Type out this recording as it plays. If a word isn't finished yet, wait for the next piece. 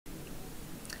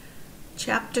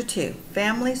Chapter 2,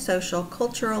 Family, Social,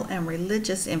 Cultural, and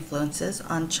Religious Influences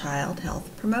on Child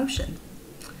Health Promotion.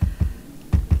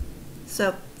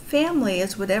 So, family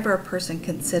is whatever a person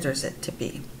considers it to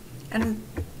be. And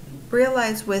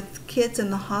realize with kids in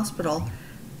the hospital,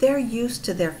 they're used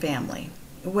to their family.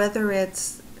 Whether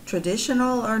it's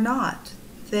traditional or not,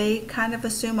 they kind of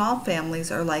assume all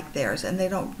families are like theirs, and they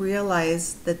don't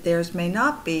realize that theirs may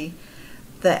not be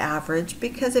the average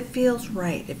because it feels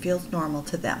right, it feels normal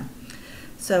to them.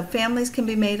 So families can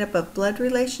be made up of blood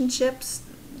relationships,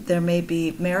 there may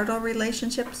be marital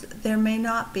relationships, there may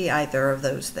not be either of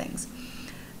those things.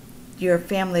 Your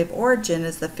family of origin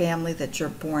is the family that you're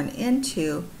born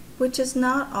into, which is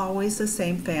not always the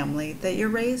same family that you're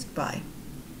raised by.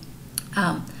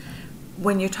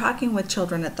 When you're talking with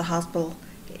children at the hospital,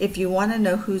 if you want to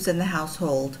know who's in the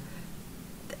household,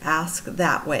 ask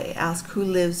that way. Ask who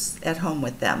lives at home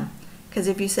with them. Because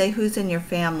if you say who's in your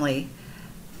family,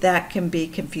 that can be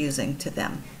confusing to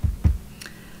them.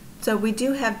 So we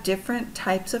do have different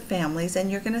types of families, and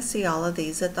you're going to see all of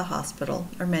these at the hospital,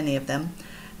 or many of them.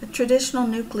 The traditional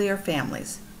nuclear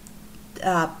families,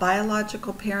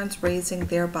 biological parents raising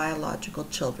their biological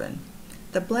children.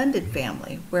 The blended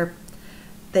family, where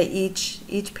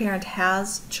each parent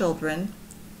has children,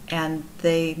 and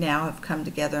they now have come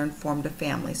together and formed a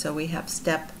family. So we have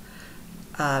step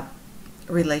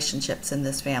relationships in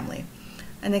this family.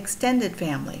 An extended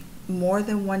family, more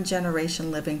than one generation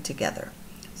living together.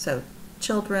 So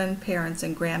children, parents,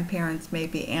 and grandparents,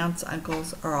 maybe aunts,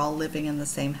 uncles, are all living in the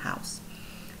same house.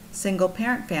 Single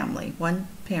parent family, one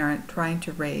parent trying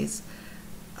to raise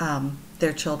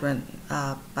their children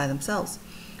by themselves.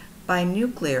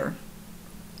 Binuclear,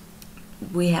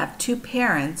 we have two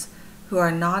parents who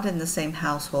are not in the same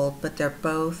household, but they're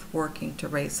both working to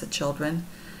raise the children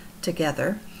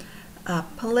together.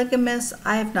 Polygamous,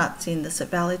 I have not seen this at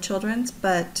Valley Children's,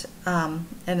 but and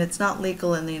it's not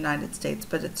legal in the United States,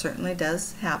 but it certainly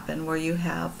does happen where you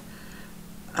have,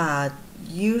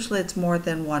 usually it's more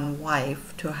than one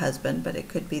wife to a husband, but it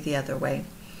could be the other way.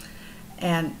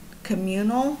 And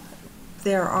communal,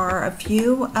 there are a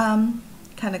few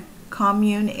kind of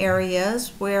commune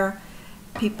areas where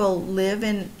people live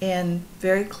in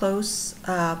very close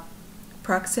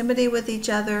proximity with each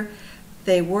other.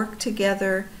 They work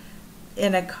together.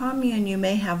 In a commune, you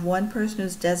may have one person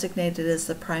who's designated as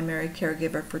the primary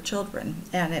caregiver for children,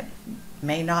 and it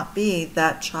may not be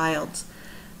that child's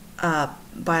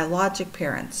biologic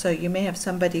parent. So you may have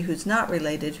somebody who's not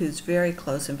related who's very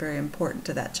close and very important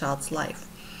to that child's life.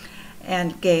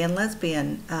 And gay and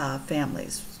lesbian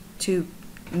families, two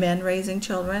men raising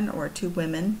children or two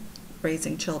women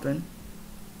raising children.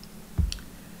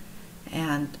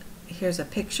 And here's a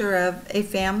picture of a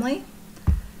family.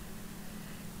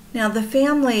 Now the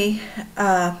family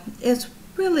is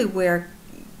really where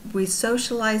we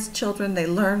socialize children. They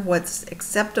learn what's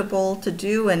acceptable to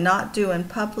do and not do in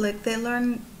public. They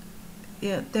learn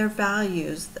their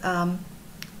values,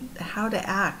 how to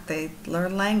act. They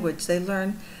learn language. They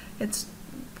learn, it's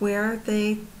where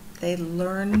they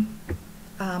learn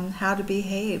how to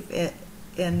behave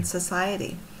in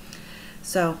society.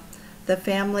 So the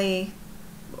family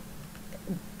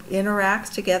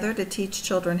interacts together to teach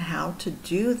children how to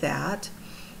do that.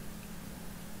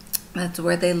 That's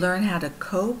where they learn how to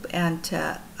cope and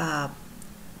to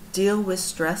deal with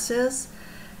stresses.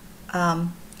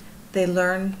 They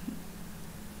learn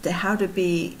how to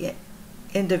be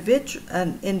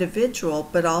an individual,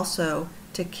 but also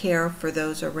to care for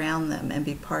those around them and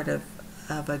be part of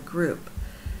a group.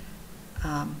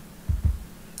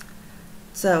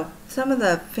 So some of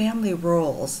the family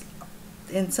roles,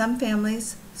 in some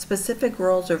families, specific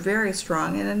roles are very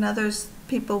strong, and in others,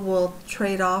 people will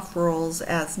trade off roles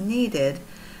as needed.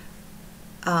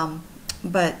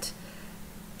 But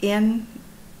in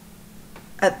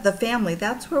the family,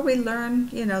 that's where we learn,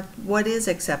 what is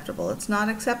acceptable. It's not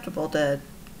acceptable to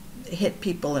hit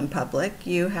people in public.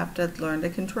 You have to learn to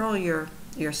control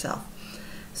yourself.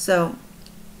 So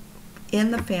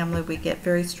in the family, we get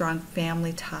very strong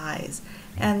family ties,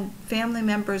 and family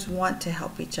members want to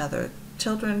help each other.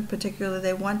 Children particularly,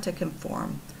 they want to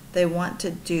conform. They want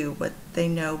to do what they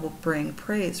know will bring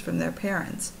praise from their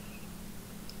parents.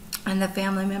 And the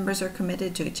family members are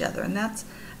committed to each other, and that's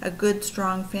a good,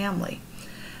 strong family.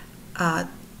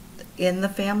 In the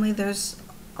family, there's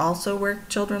also where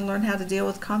children learn how to deal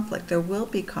with conflict. There will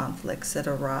be conflicts that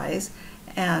arise,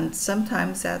 and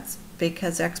sometimes that's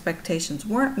because expectations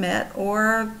weren't met,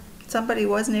 or somebody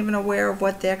wasn't even aware of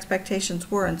what the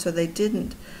expectations were, and so they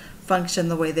didn't function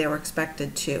the way they were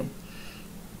expected to.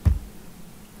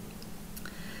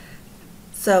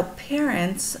 So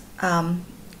parents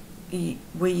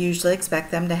we usually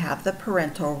expect them to have the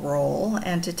parental role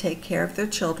and to take care of their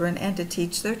children and to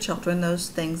teach their children those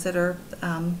things that are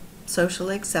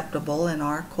socially acceptable in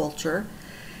our culture.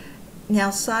 Now,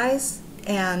 size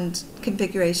and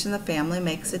configuration of the family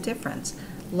makes a difference.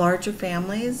 Larger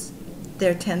families,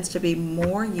 there tends to be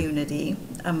more unity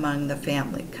among the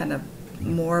family, kind of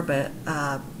more of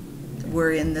a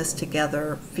we're in this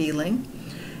together feeling.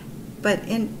 But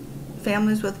in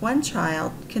families with one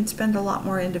child can spend a lot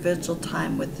more individual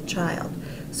time with the child.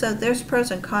 So there's pros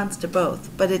and cons to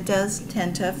both, but it does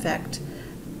tend to affect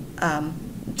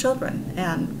children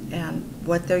and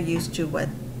what they're used to, what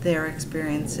their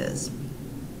experience is.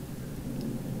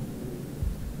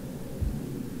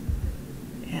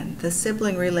 And the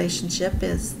sibling relationship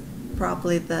is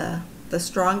probably the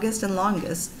strongest and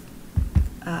longest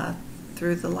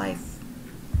through the life.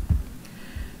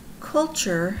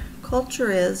 Culture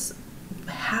is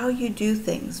how you do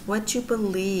things, what you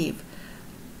believe.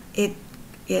 It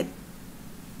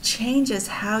changes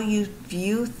how you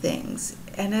view things,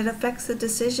 and it affects the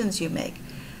decisions you make.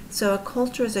 So a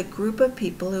culture is a group of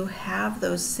people who have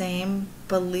those same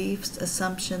beliefs,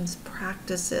 assumptions,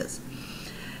 practices.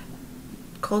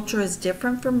 Culture is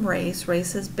different from race.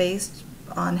 Race is based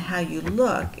on how you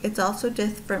look. It's also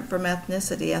different from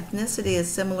ethnicity. Ethnicity is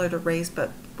similar to race,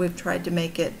 but we've tried to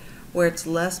make it where it's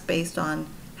less based on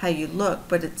how you look,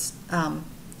 but it's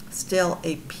still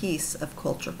a piece of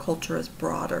culture. Culture is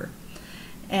broader.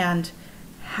 And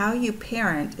how you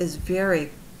parent is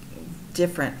very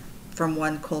different from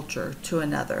one culture to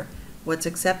another. What's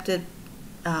accepted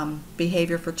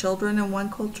behavior for children in one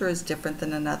culture is different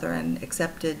than another, and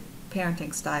accepted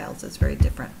parenting styles is very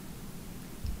different.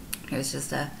 Here's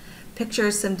just a picture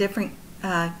of some different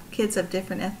kids of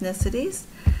different ethnicities.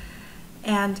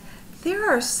 And there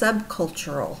are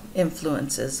subcultural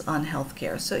influences on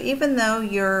healthcare. So even though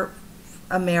you're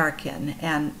American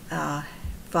and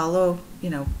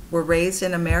we're raised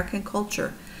in American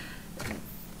culture,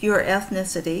 your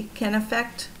ethnicity can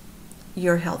affect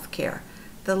your healthcare.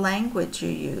 The language you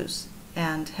use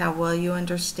and how well you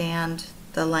understand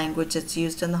the language that's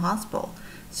used in the hospital,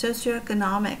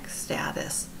 socioeconomic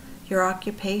status, your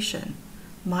occupation,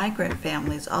 migrant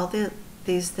families, all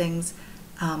these things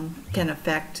can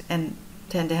affect and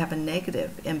tend to have a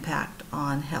negative impact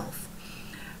on health.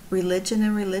 Religion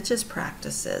and religious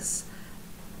practices,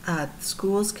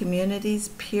 schools, communities,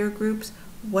 peer groups,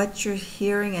 what you're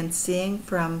hearing and seeing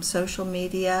from social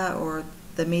media or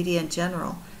the media in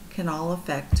general can all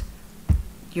affect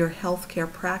your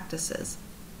healthcare practices.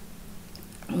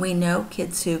 We know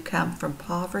kids who come from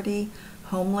poverty,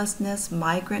 homelessness,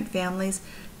 migrant families,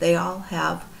 they all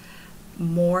have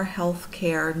more health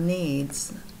care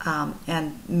needs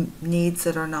and needs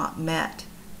that are not met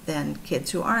than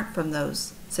kids who aren't from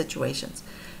those situations.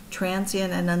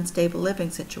 Transient and unstable living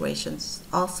situations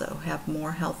also have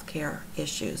more health care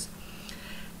issues.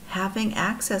 Having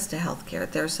access to health care,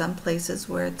 there are some places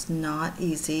where it's not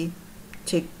easy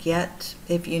to get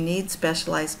if you need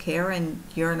specialized care and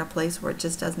you're in a place where it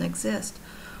just doesn't exist.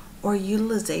 Or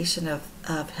utilization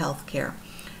of health care.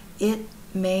 It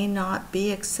may not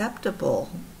be acceptable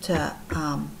to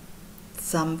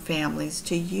some families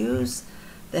to use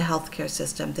the healthcare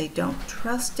system. They don't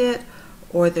trust it,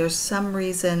 or there's some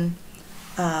reason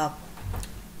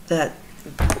that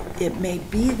it may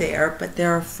be there, but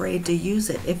they're afraid to use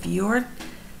it. If you're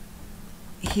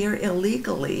here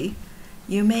illegally,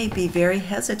 you may be very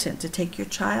hesitant to take your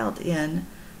child in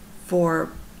for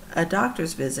a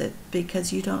doctor's visit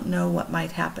because you don't know what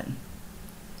might happen.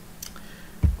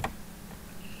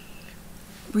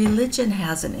 Religion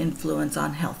has an influence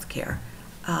on healthcare.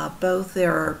 Both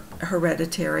there are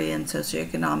hereditary and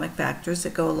socioeconomic factors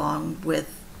that go along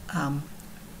with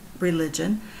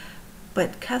religion,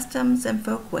 but customs and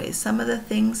folkways, some of the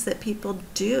things that people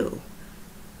do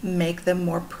make them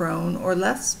more prone or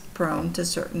less prone to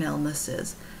certain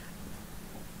illnesses.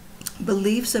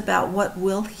 Beliefs about what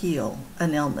will heal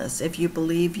an illness. If you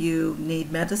believe you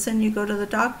need medicine, you go to the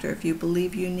doctor. If you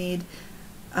believe you need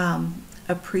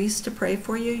a priest to pray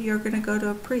for you, you're going to go to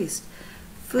a priest.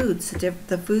 Foods,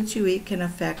 the foods you eat can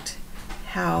affect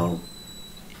how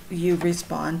you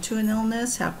respond to an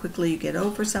illness, how quickly you get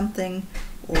over something,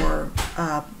 or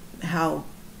how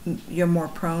you're more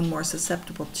prone, more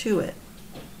susceptible to it.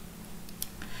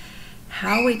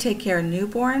 How we take care of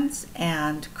newborns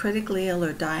and critically ill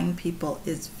or dying people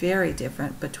is very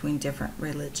different between different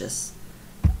religions.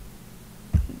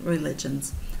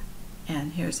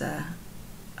 And here's a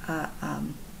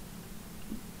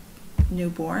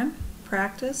newborn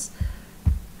practice.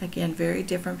 Again, very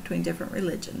different between different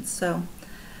religions. So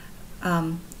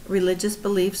religious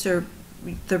beliefs are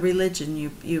the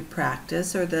religion you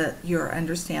practice or your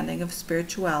understanding of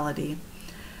spirituality.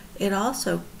 It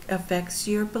also affects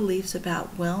your beliefs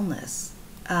about wellness,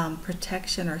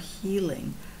 protection or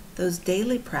healing, those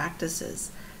daily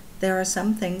practices. There are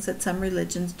some things that some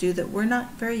religions do that we're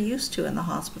not very used to in the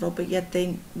hospital, but yet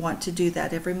they want to do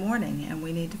that every morning, and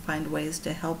we need to find ways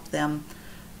to help them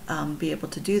be able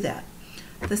to do that.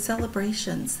 The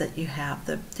celebrations that you have,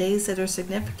 the days that are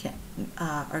significant,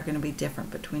 are going to be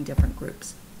different between different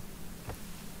groups.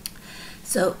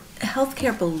 So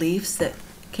healthcare beliefs that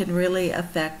can really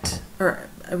affect, or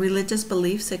religious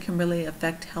beliefs that can really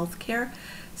affect healthcare.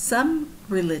 Some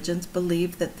religions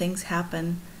believe that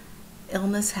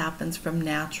illness happens from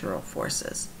natural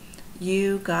forces.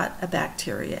 You got a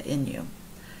bacteria in you.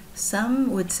 Some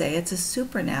would say it's a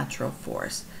supernatural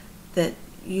force, that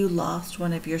you lost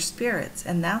one of your spirits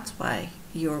and that's why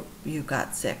you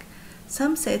got sick.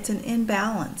 Some say it's an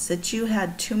imbalance, that you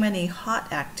had too many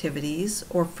hot activities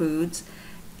or foods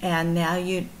and now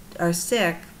you are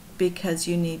sick because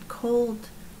you need cold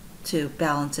to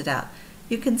balance it out.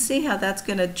 You can see how that's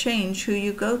going to change who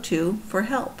you go to for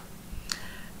help.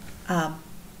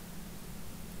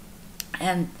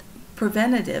 And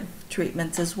preventative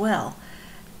treatments as well.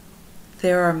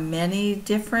 There are many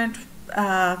different,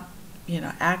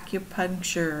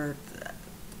 acupuncture,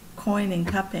 coining,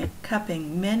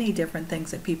 cupping, many different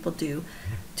things that people do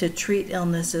to treat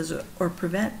illnesses or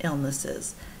prevent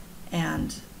illnesses.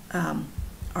 And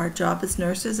our job as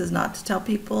nurses is not to tell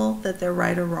people that they're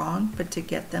right or wrong, but to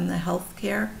get them the health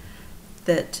care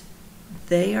that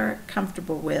they are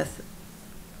comfortable with,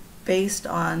 based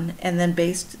on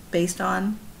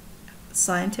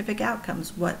scientific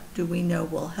outcomes. What do we know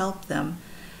will help them?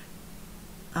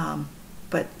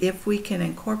 But if we can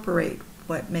incorporate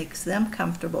what makes them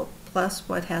comfortable plus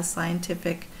what has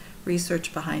scientific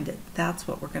research behind it, that's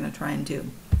what we're going to try and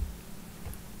do.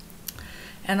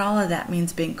 And all of that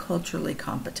means being culturally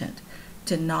competent,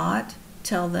 to not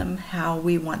tell them how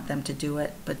we want them to do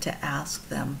it, but to ask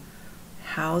them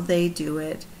how they do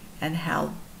it and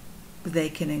how they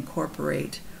can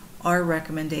incorporate our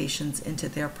recommendations into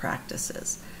their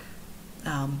practices.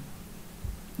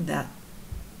 That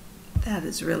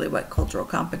is really what cultural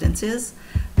competence is.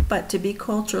 But to be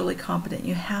culturally competent,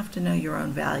 you have to know your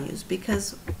own values,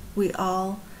 because we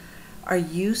all are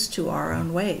used to our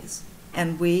own ways.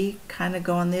 And we kind of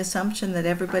go on the assumption that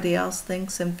everybody else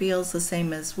thinks and feels the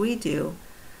same as we do,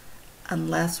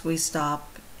 unless we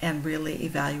stop and really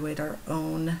evaluate our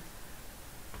own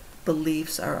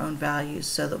beliefs, our own values,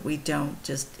 so that we don't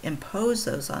just impose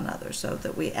those on others, so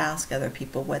that we ask other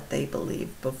people what they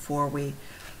believe before we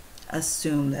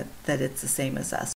assume that it's the same as us.